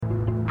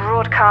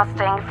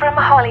Broadcasting from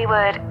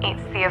Hollywood,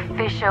 it's the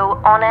official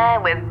On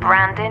Air with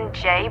Brandon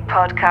J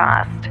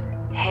podcast.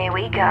 Here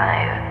we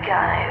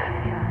go.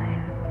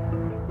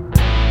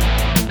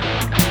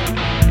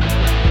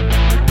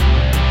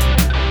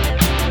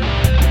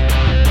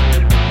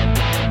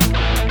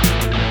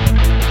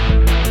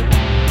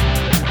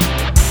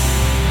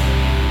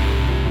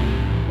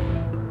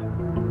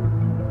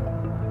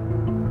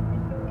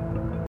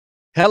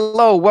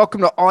 Hello,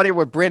 welcome to On Air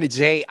with Brandon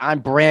J. I'm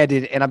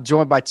Brandon, and I'm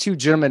joined by two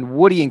gentlemen,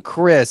 Woody and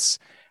Chris.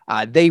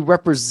 They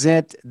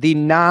represent the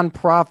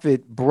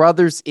nonprofit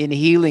Brothers in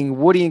Healing.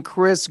 Woody and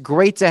Chris,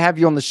 great to have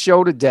you on the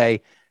show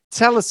today.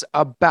 Tell us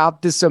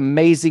about this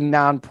amazing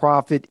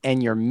nonprofit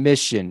and your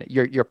mission,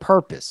 your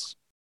purpose.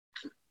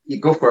 You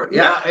go for it.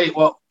 Yeah. Hey,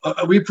 well,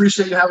 we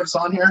appreciate you having us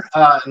on here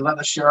and letting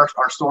us share our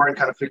story and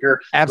kind of figure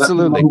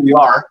Absolutely who we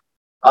are.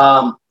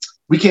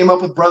 We came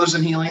up with Brothers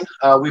in Healing.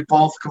 We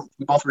both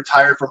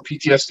retired from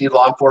PTSD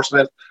law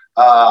enforcement.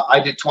 I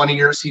did 20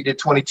 years. He did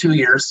 22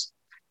 years.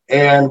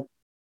 And,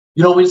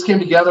 we just came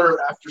together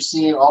after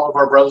seeing all of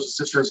our brothers and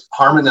sisters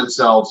harming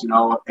themselves,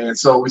 And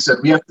so we said,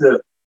 we have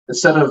to,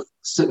 instead of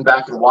sitting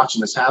back and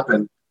watching this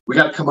happen, we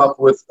got to come up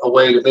with a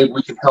way that maybe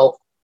we can help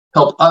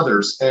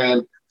others.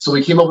 And so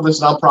we came up with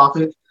this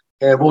nonprofit.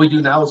 And what we do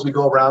now is we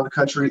go around the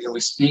country and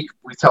we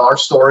tell our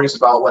stories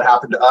about what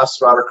happened to us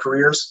throughout our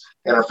careers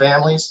and our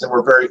families, and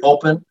we're very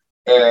open,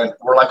 and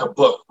we're like a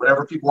book.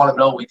 Whatever people want to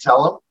know, we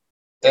tell them,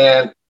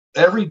 and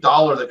every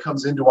dollar that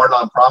comes into our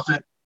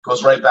nonprofit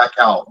goes right back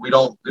out. We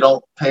don't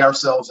pay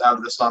ourselves out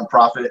of this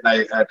nonprofit,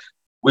 and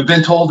we've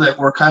been told that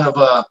we're kind of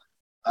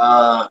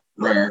a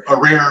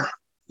rare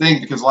thing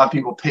because a lot of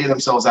people pay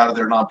themselves out of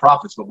their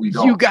nonprofits, but we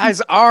don't. You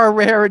guys are a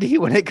rarity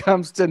when it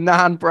comes to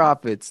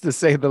nonprofits, to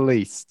say the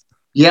least.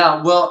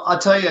 Yeah, well, I'll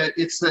tell you,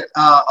 it's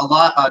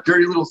a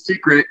dirty little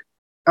secret.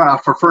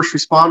 For first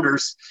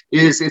responders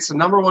is it's the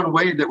number one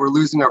way that we're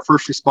losing our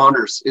first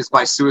responders is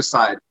by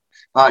suicide,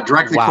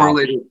 directly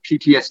correlated with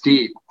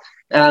PTSD.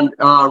 And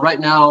right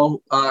now,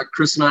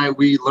 Chris and I,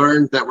 we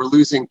learned that we're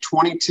losing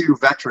 22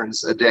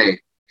 veterans a day.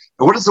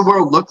 And what does the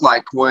world look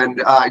like when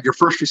your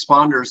first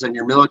responders and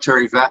your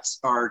military vets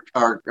are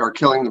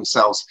killing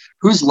themselves?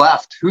 Who's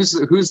left? Who's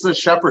the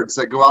shepherds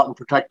that go out and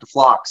protect the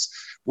flocks?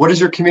 What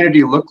does your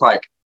community look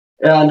like?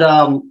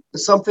 And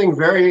something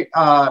very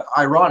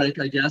ironic,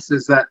 I guess,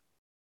 is that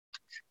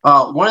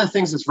one of the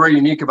things that's very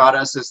unique about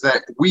us is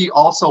that we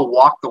also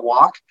walk the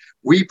walk.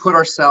 We put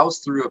ourselves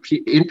through an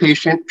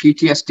inpatient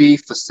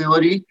PTSD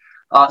facility.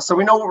 So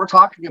we know what we're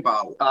talking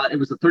about. It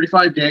was a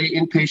 35-day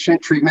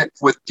inpatient treatment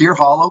with Deer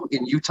Hollow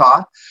in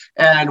Utah.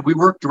 And we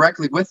work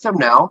directly with them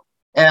now.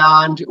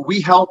 And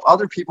we help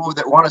other people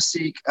that want to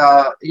seek,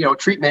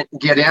 treatment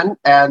get in.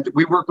 And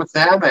we work with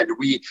them and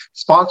we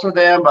sponsor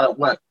them.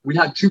 We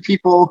had 2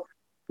 people.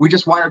 We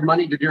just wired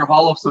money to Deer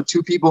Hollow so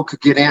 2 people could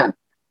get in.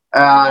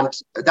 And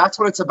that's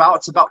what it's about.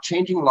 It's about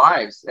changing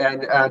lives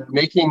and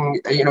making,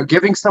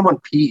 giving someone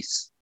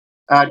peace.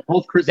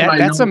 Both Chris and I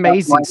that's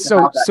amazing.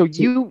 So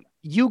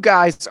you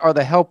guys are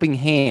the helping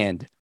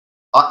hand.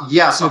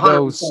 Yes, to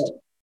those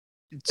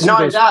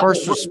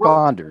first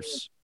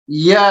responders.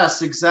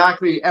 Yes,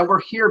 exactly. And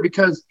we're here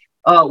because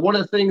one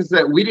of the things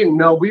that we didn't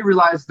know, we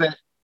realized that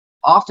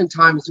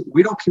oftentimes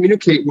we don't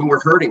communicate when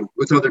we're hurting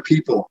with other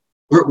people.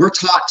 We're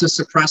taught to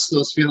suppress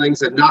those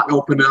feelings and not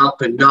open up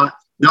and not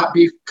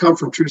come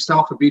from true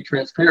self and be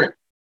transparent.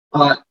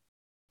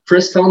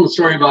 Chris, tell them the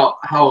story about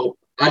how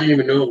I didn't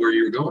even know where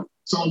you were going.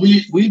 So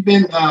we've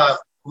been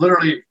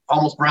literally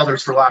almost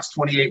brothers for the last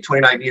 28,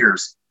 29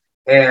 years.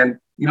 And,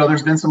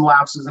 there's been some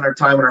lapses in our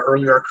time in our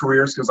earlier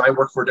careers because I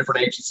work for a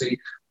different agency.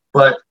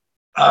 But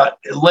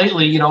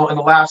lately, in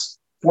the last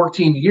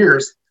 14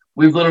 years,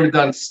 we've literally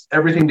done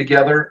everything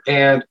together.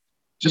 And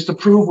just to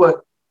prove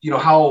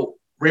how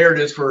rare it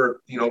is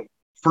for,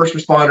 first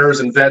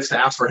responders and vets to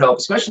ask for help,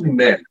 especially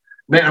men.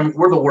 Man,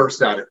 we're the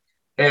worst at it.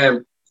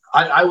 And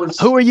I was...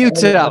 Who are you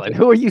telling?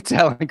 Who are you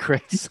telling,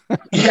 Chris?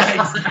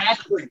 Yeah,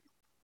 exactly.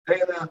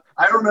 And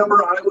I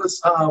remember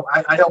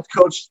I helped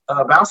coach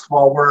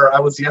basketball where I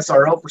was the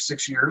SRO for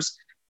 6 years.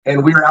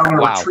 And we were out on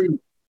a retreat.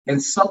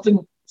 And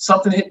something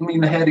hit me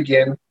in the head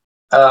again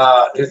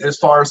as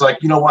far as I got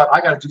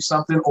to do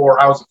something.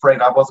 Or I was afraid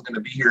I wasn't going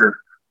to be here,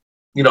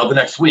 the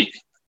next week.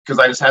 Because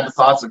I just had the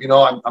thoughts of,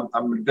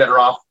 I'm better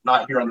off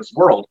not here on this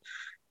world.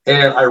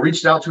 And I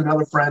reached out to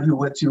another friend who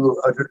went to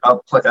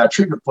a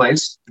treatment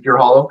place, Deer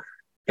Hollow.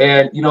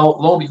 And,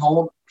 lo and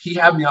behold, he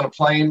had me on a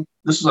plane.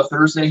 This was a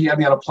Thursday. He had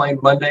me on a plane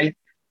Monday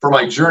for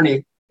my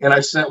journey. And I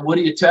sent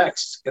Woody a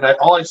text. And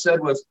all I said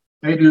was,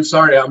 hey, dude,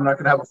 sorry, I'm not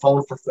going to have a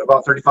phone for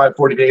about 35,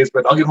 40 days,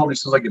 but I'll get home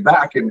as soon as I get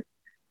back. And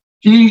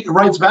he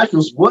writes back, he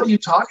goes, what are you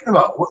talking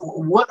about?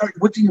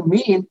 What do you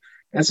mean?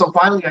 And so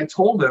finally I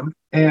told him,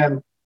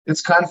 and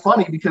it's kind of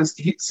funny because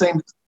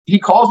he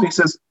calls me, he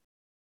says,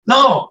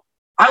 no,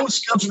 I was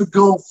scheduled to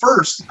go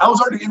first. I was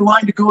already in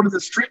line to go to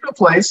this treatment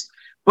place,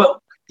 but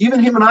even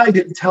him and I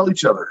didn't tell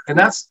each other. And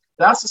that's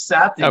the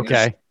sad thing.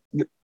 Okay.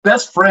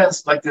 Best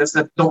friends like this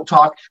that don't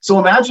talk. So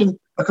imagine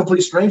a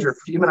complete stranger.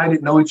 If him and I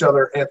didn't know each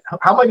other, and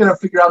how am I going to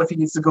figure out if he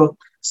needs to go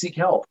seek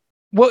help?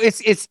 Well,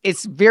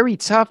 it's very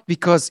tough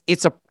because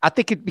I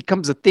think it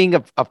becomes a thing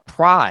of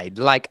pride.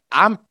 Like,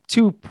 I'm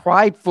too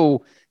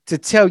prideful to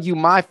tell you,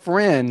 my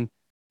friend,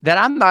 that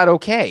I'm not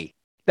okay,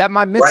 that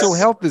my mental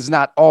health is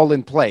not all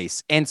in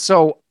place. And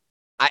so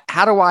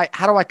how do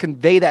I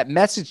convey that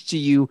message to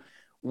you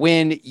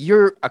when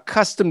you're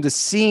accustomed to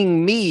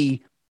seeing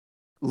me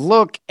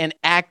look and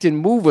act and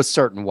move a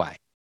certain way?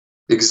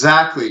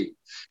 Exactly.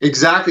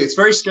 It's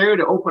very scary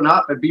to open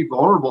up and be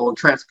vulnerable and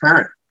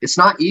transparent. It's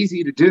not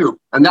easy to do.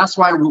 And that's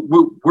why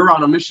we're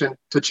on a mission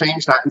to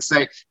change that and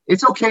say,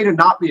 it's okay to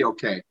not be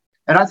okay.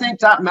 And I think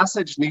that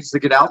message needs to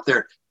get out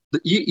there.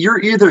 You're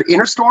either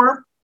in a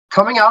storm,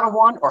 coming out of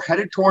one, or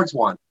headed towards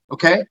one.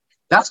 Okay.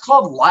 That's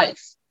called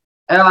life.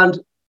 And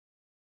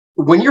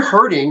when you're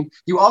hurting,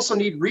 you also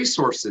need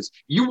resources.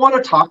 You want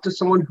to talk to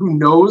someone who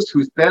knows,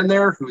 who's been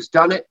there, who's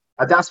done it.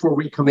 And that's where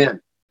we come in.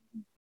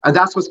 And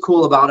that's what's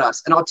cool about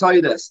us. And I'll tell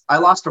you this, I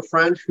lost a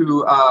friend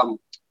who,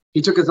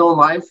 he took his own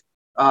life,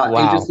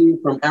 agency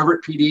from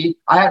Everett PD.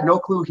 I had no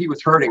clue he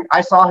was hurting. I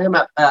saw him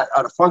at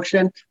a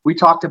function. We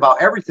talked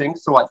about everything.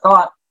 So I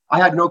thought, I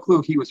had no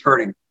clue he was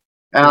hurting.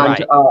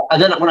 And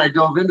then when I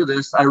dove into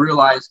this, I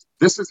realized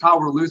this is how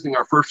we're losing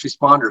our first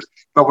responders,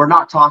 but we're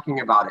not talking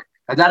about it.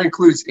 And that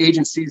includes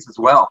agencies as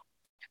well.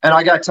 And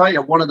I got to tell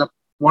you, one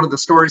of the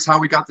stories, how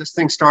we got this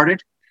thing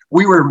started,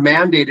 we were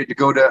mandated to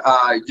go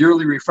to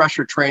yearly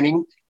refresher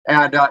training.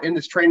 And in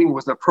this training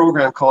was a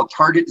program called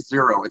Target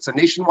Zero. It's a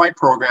nationwide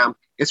program.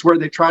 It's where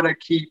they try to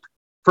keep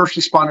first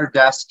responder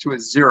deaths to a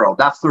zero.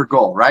 That's their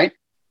goal, right?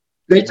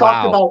 They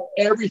talked about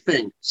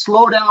everything.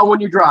 Slow down when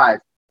you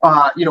drive.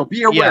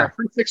 Be aware,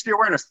 360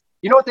 awareness.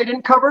 You know what they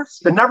didn't cover?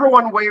 The number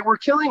one way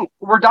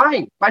we're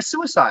dying by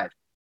suicide.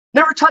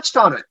 Never touched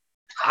on it.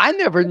 I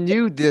never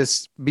knew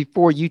this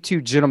before you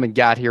two gentlemen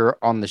got here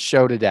on the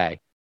show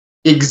today.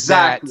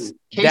 Exactly.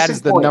 That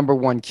is the number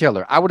one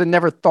killer. I would have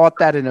never thought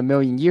that in a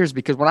million years,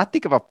 because when I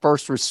think of a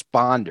first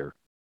responder,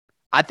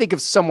 I think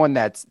of someone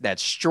that's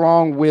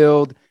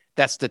strong-willed,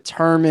 that's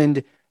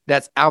determined,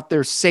 that's out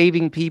there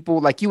saving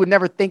people. Like, you would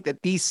never think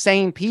that these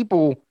same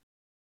people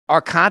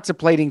are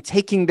contemplating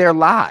taking their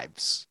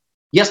lives.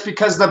 Yes,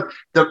 because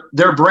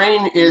their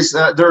brain is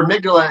their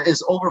amygdala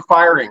is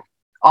overfiring,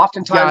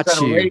 oftentimes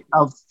at a rate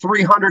of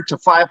 300 to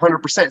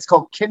 500%. It's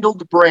called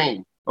kindled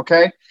brain.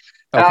 Okay.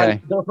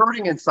 And they're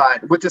hurting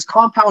inside with this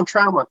compound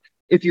trauma.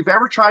 If you've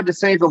ever tried to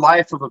save the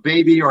life of a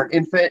baby or an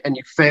infant and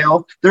you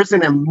fail, there's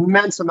an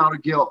immense amount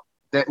of guilt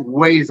that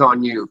weighs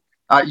on you.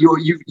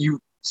 You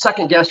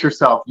second guess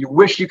yourself. You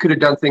wish you could have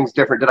done things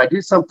different. Did I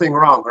do something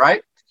wrong?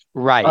 Right.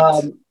 Right.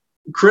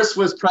 Chris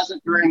was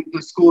present during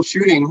the school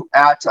shooting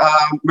at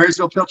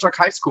Marysville-Pilchuck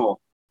High School,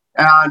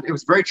 and it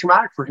was very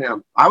traumatic for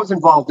him. I was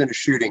involved in a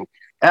shooting,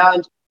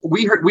 and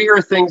we heard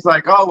things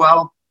like, "Oh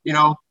well,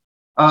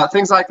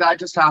 things like that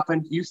just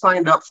happened. You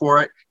signed up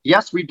for it."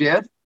 Yes, we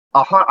did.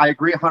 I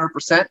agree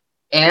 100%.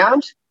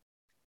 And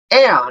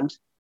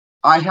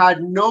I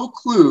had no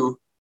clue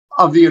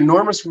of the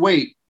enormous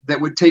weight that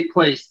would take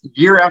place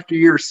year after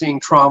year, seeing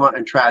trauma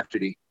and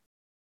tragedy.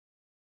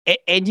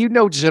 And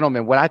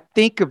gentlemen, when I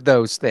think of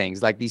those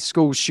things, like these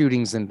school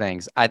shootings and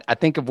things, I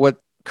think of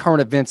what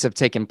current events have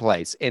taken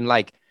place in,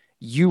 like,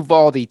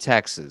 Uvalde,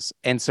 Texas.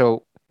 And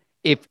so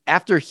if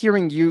after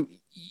hearing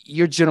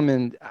your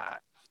gentlemen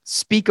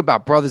speak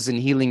about Brothers in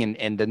Healing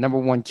and the number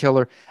one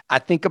killer, I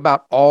think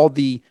about all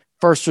the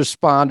first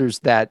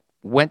responders that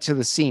went to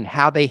the scene,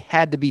 how they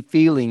had to be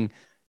feeling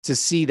to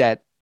see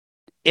that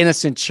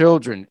innocent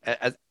children,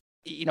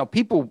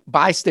 people,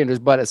 bystanders,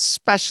 but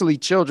especially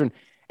children.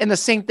 And the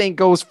same thing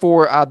goes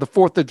for the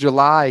 4th of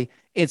July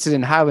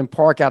incident in Highland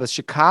Park out of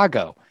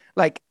Chicago.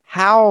 Like,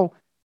 how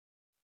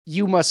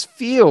you must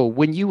feel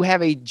when you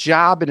have a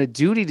job and a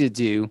duty to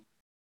do,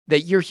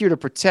 that you're here to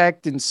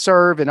protect and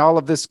serve and all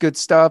of this good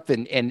stuff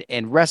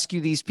and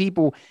rescue these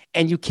people,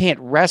 and you can't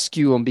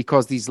rescue them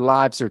because these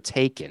lives are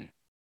taken.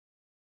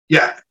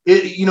 Yeah,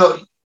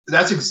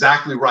 that's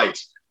exactly right.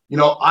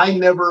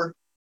 I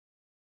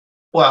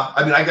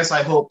guess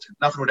I hoped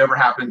nothing would ever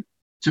happen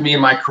to me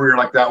in my career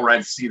like that, where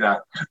I'd see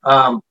that.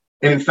 And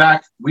in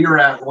fact, we were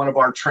at one of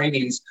our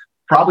trainings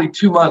probably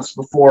 2 months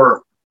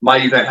before my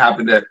event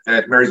happened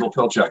at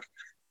Marysville-Pilchuck.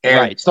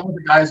 And some of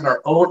the guys in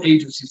our own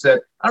agency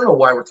said, "I don't know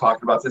why we're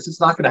talking about this. It's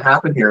not going to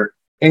happen here."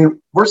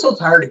 And we're so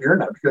tired of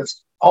hearing that,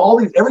 because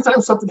every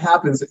time something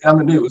happens on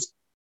the news,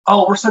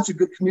 "Oh, we're such a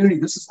good community.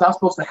 This is not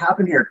supposed to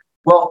happen here."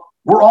 Well,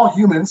 we're all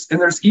humans, and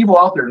there's evil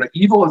out there, and the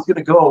evil is going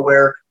to go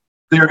where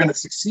they're going to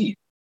succide.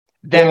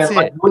 That's and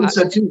like Woody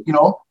said too,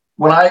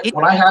 when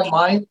I had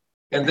mine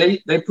and they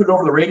put it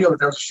over the radio that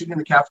there was a shooting in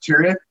the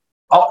cafeteria,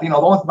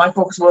 my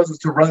focus was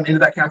to run into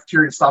that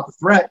cafeteria and stop the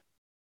threat.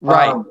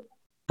 Right.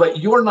 But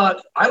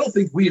I don't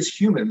think we as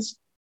humans,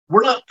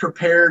 we're not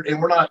prepared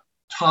and we're not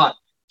taught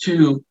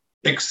to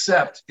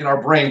accept in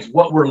our brains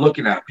what we're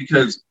looking at,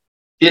 because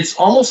it's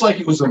almost like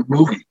it was a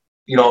movie,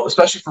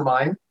 especially for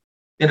mine.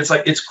 And it's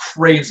like, it's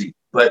crazy,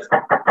 but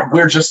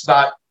we're just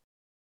not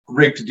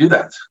rigged to do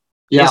that.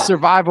 Yeah. It's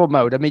survival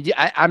mode. I mean,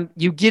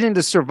 you get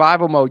into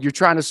survival mode. You're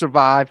trying to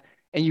survive,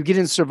 and you get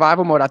in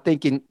survival mode, I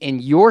think in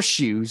your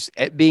shoes,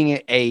 at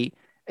being a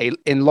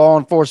in law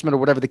enforcement or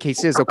whatever the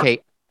case is, okay,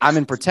 I'm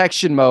in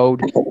protection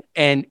mode,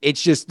 and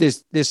it's just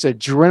this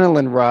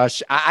adrenaline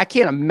rush. I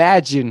can't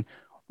imagine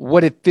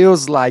what it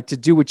feels like to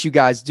do what you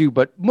guys do.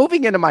 But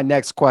moving into my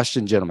next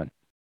question, gentlemen,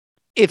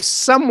 if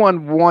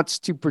someone wants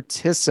to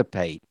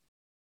participate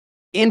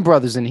in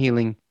Brothers in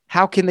Healing,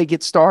 how can they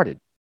get started?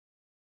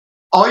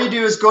 All you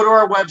do is go to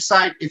our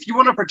website. If you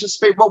want to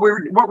participate, what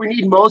we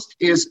need most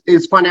is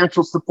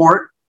financial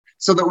support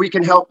so that we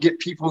can help get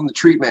people in the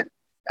treatment.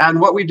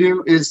 And what we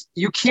do is,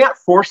 you can't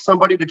force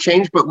somebody to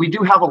change, but we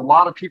do have a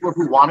lot of people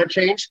who want to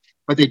change,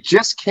 but they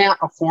just can't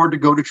afford to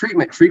go to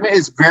treatment. Treatment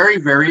is very,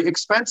 very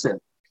expensive.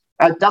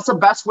 And that's the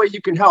best way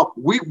you can help.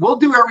 We'll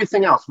do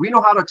everything else. We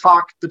know how to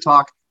talk the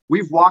talk.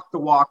 We've walked the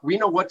walk. We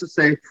know what to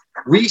say.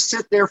 We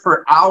sit there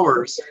for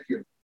hours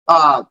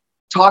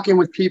talking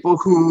with people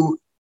who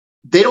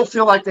they don't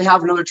feel like they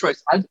have another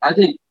choice. I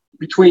think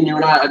between you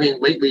and I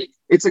mean, lately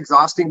it's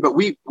exhausting, but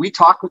we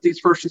talk with these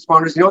first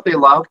responders. You know what they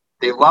love?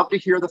 They love to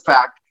hear the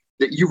fact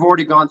that you've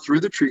already gone through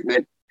the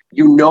treatment.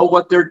 You know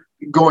what they're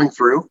going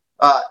through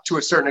to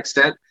a certain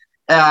extent.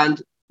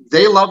 And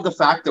they love the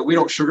fact that we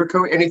don't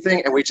sugarcoat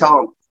anything. And we tell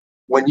them,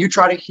 when you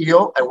try to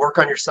heal and work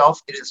on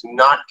yourself, it is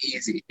not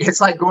easy. It's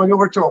like going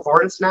over to a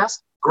hornet's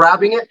nest,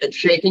 grabbing it and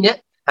shaking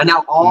it. And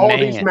now all of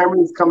these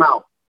memories come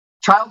out.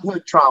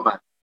 Childhood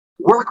trauma,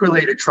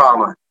 work-related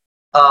trauma,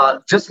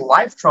 just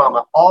life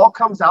trauma, all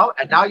comes out.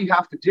 And now you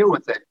have to deal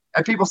with it.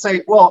 And people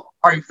say, well,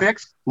 are you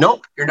fixed?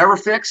 Nope, you're never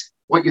fixed.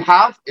 What you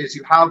have is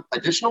you have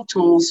additional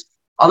tools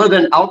other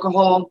than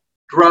alcohol,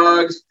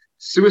 drugs,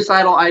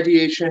 suicidal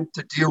ideation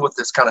to deal with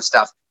this kind of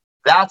stuff.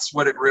 That's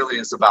what it really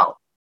is about.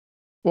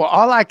 Well,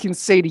 all I can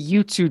say to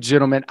you two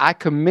gentlemen, I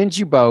commend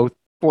you both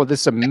for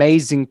this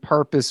amazing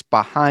purpose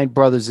behind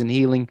Brothers in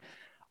Healing.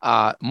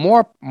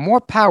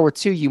 More power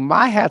to you.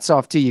 My hat's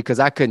off to you, because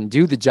I couldn't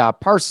do the job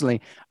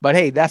personally. But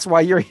hey, that's why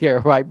you're here,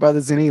 right,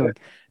 Brothers in Healing?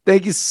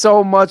 Thank you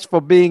so much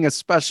for being a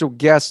special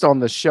guest on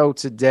the show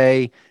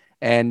today.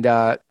 And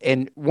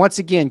once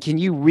again, can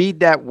you read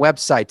that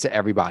website to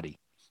everybody?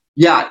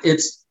 Yeah,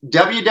 it's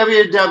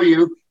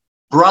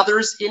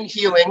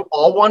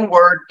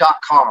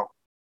www.brothersinhealing.com.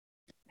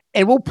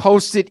 And we'll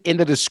post it in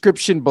the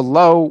description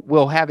below.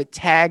 We'll have it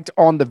tagged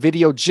on the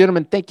video.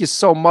 Gentlemen, thank you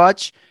so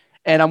much.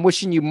 And I'm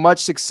wishing you much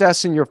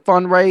success in your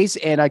fundraise,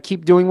 and I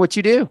keep doing what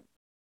you do.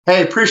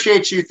 Hey,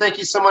 appreciate you. Thank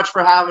you so much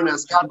for having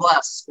us. God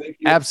bless. Thank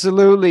you.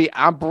 Absolutely.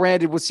 I'm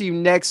Brandon. We'll see you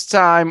next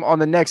time on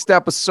the next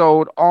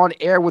episode On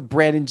Air with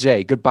Brandon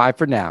J. Goodbye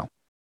for now.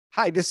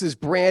 Hi, this is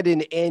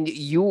Brandon, and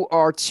you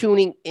are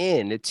tuning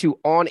in to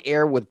On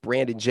Air with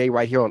Brandon J.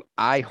 right here on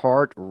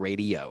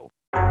iHeartRadio.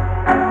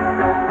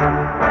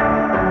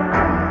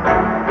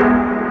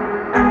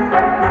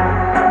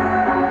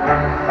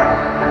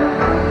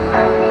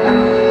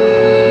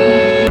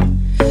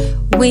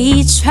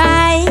 We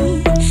try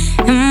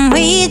and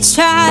we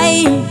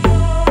try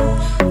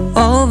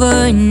over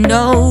and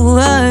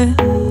over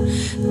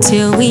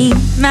till we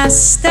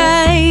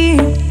master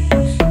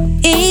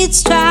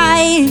each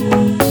try,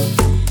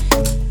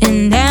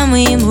 and then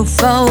we move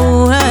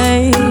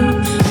forward.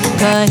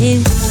 But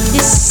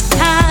this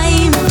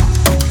time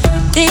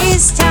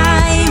is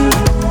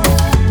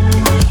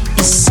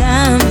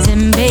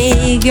something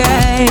bigger.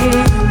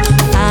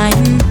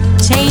 I'm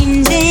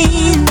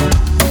changing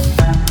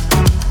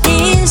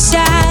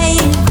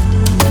inside,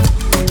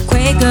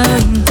 quicker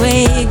and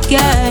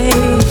quicker,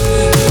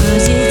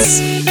 'cause it's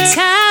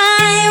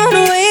time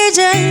when we're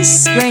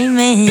just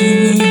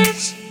screaming.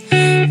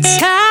 It's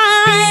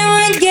time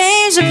when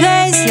games are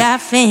played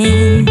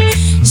laughing.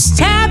 This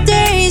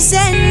chapter is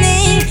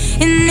ending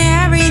and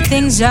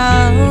everything's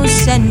all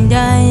said and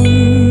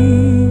done.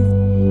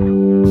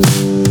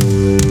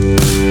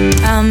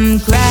 I'm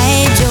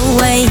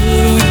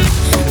graduating.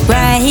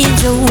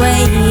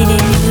 Graduating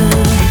you.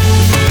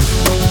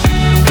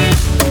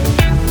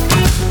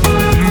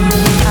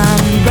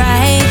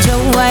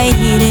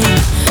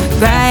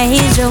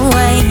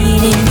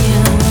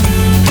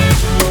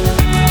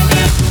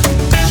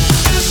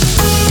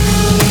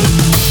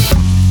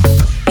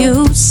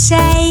 You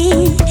say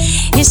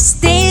it's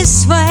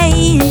this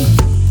way,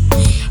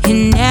 it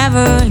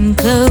never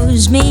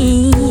includes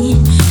me.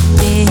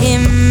 The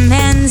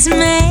man's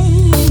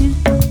made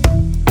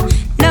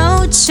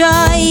no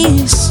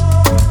choice,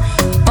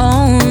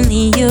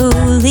 only you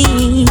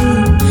lead.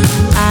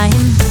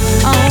 I'm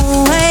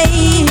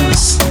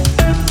always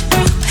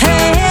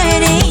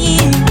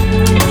hurting,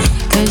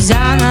 'cause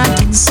I'm not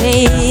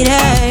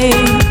considered.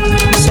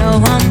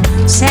 So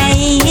I'm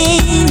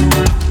saying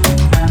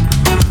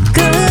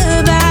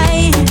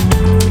goodbye.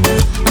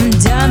 I'm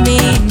done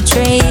being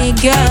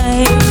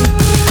triggered,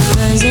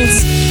 'cause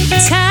it's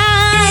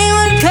time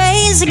when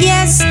praise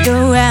gets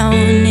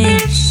around.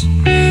 It's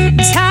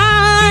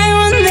time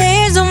when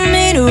there's a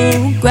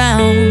middle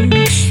ground.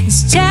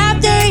 This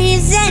chapter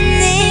is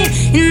ending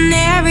and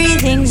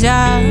everything's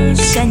all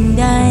said and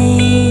done.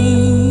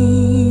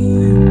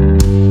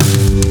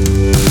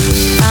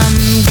 I'm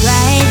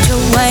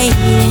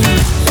graduating.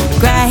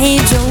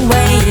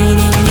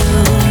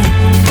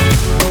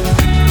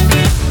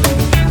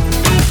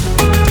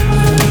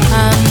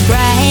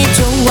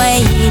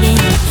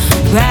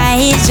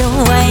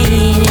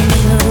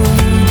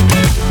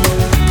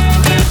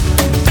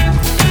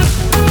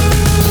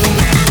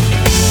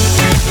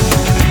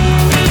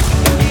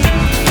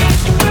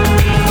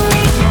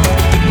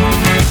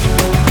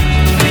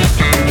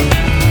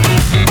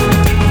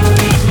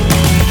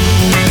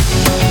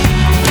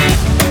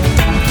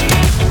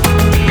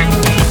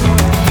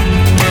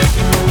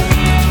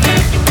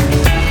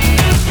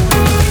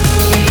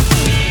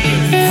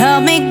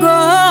 help me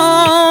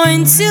grow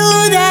into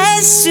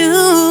the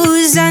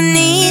shoes I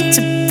need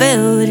to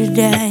fill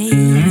today.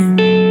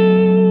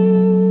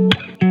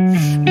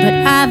 But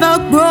I've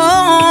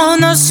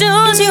outgrown those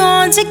shoes you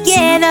want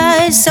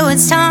together, so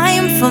it's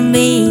time for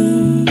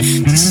me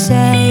to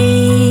say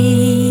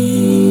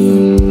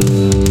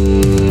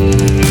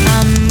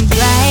I'm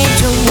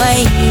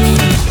graduating,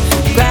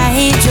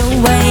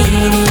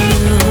 graduating.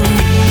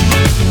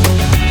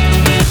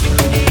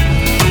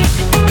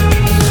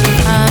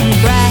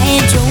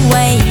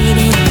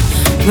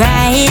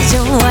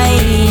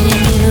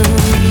 Graduating you.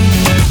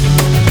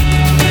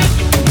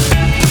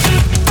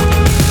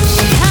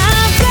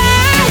 I'm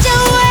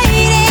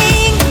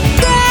graduating,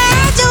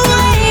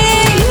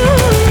 graduating you.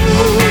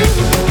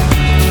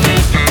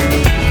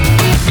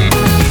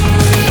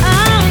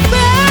 I'm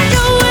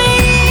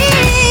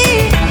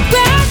graduating,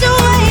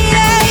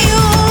 graduating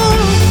you.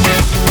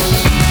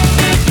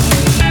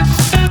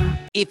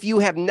 If you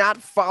have not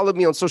followed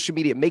me on social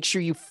media, make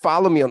sure you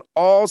follow me on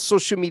all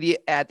social media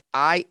at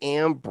I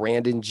am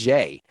Brandon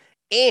J.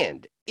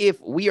 And if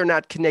we are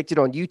not connected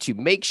on YouTube,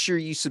 make sure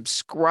you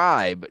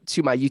subscribe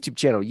to my YouTube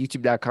channel,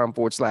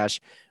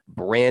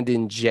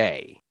 youtube.com/Brandon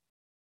J.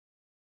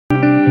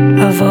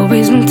 I've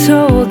always been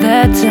told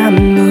that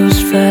time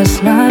moves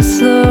fast, not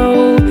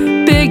slow,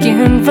 big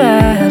and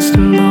vast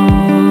and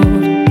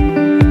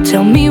bold.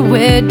 Tell me,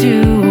 where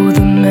do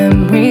the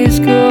memories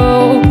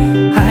go?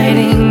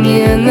 Hiding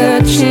in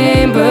the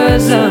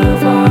chambers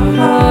of our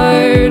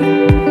heart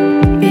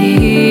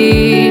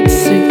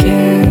beats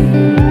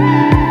again.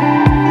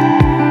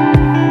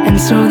 And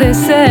so they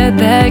said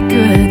that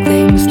good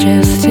things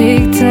just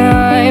take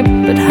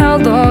time, but how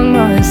long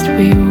must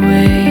we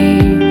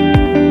wait?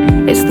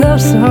 Is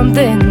love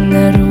something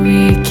that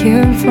we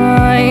can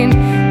find,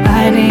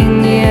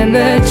 hiding in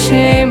the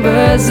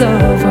chambers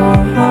of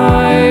our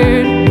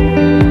heart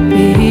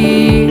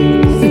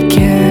beats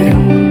again?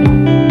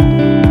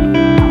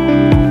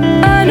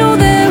 I know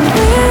that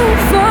we'll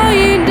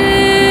find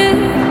it,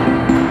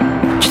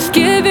 just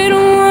give it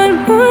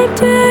one more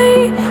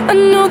day. I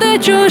know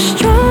that you're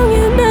strong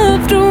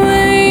enough to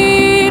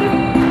wait,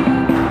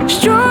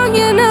 strong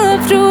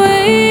enough to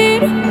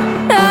wait.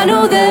 I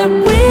know that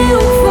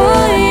we'll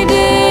find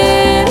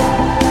it,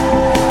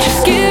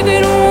 just give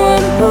it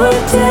one more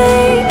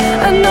day.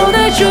 I know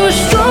that you're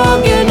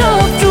strong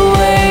enough to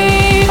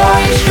wait.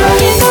 Are you strong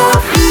enough?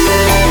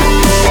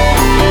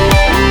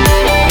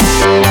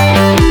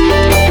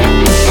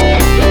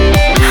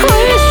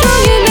 Are you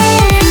strong enough?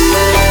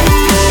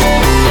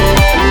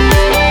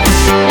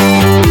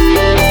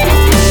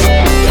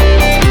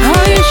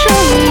 Are you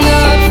strong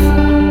enough?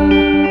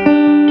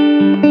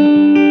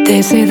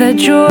 They say that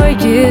joy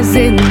is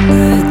in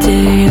the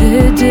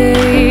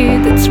day-to-day.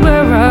 That's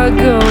where I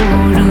go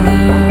to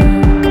look.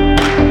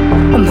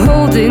 I'm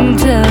holding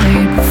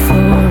tight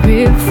before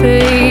it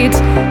fades,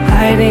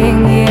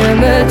 hiding in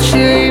the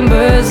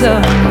chambers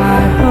of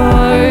my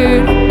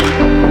heart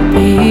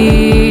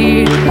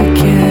beat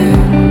again.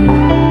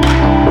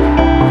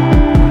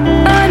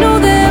 I know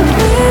that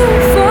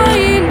we'll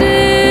find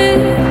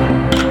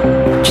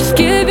it, just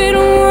give it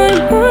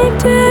one more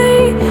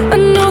day. I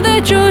know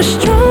that you're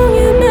strong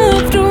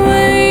enough to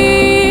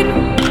wait,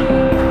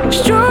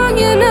 strong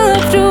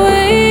enough to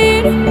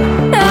wait.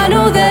 I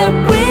know that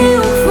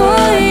we'll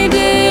find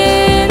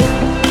it,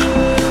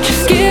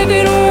 just give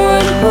it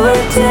one more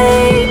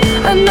day.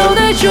 I know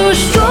that you're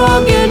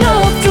strong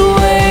enough to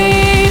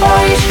wait.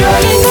 Are you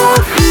strong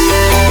enough?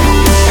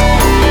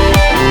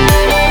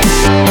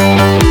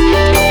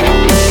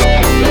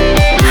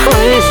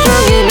 Are you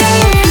strong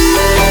enough?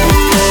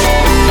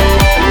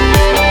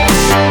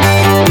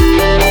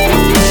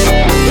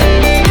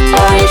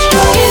 Are you strong enough? Are you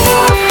strong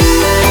enough?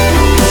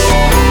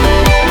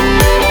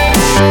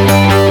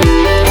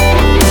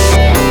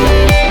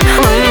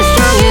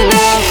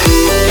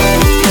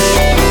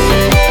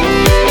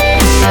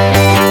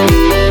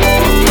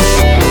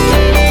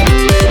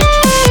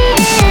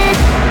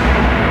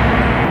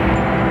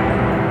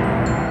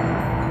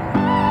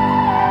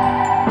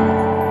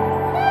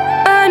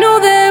 I know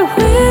that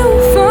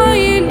we'll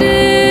find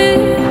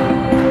it,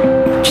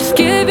 just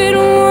give it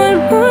one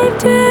more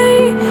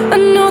day. I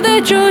know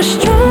that you're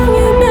strong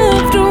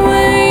enough to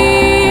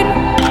wait,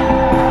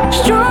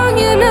 strong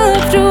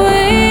enough to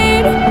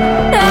wait.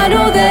 I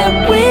know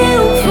that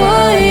we'll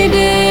find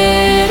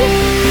it.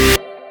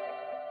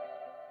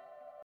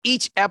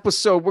 Each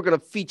episode, we're going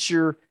to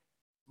feature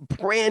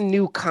brand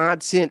new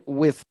content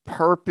with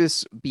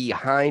purpose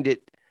behind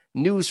it.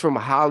 News from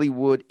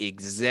Hollywood,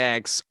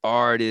 execs,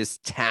 artists,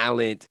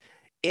 talent,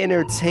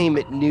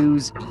 entertainment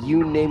news,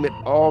 you name it,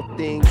 all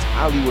things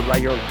Hollywood right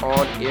here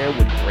on Air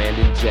with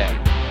Brandon J.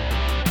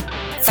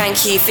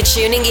 Thank you for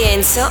tuning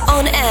in to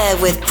On Air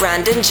with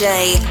Brandon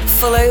J.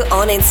 Follow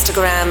on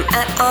Instagram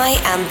at I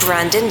am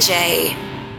Brandon J.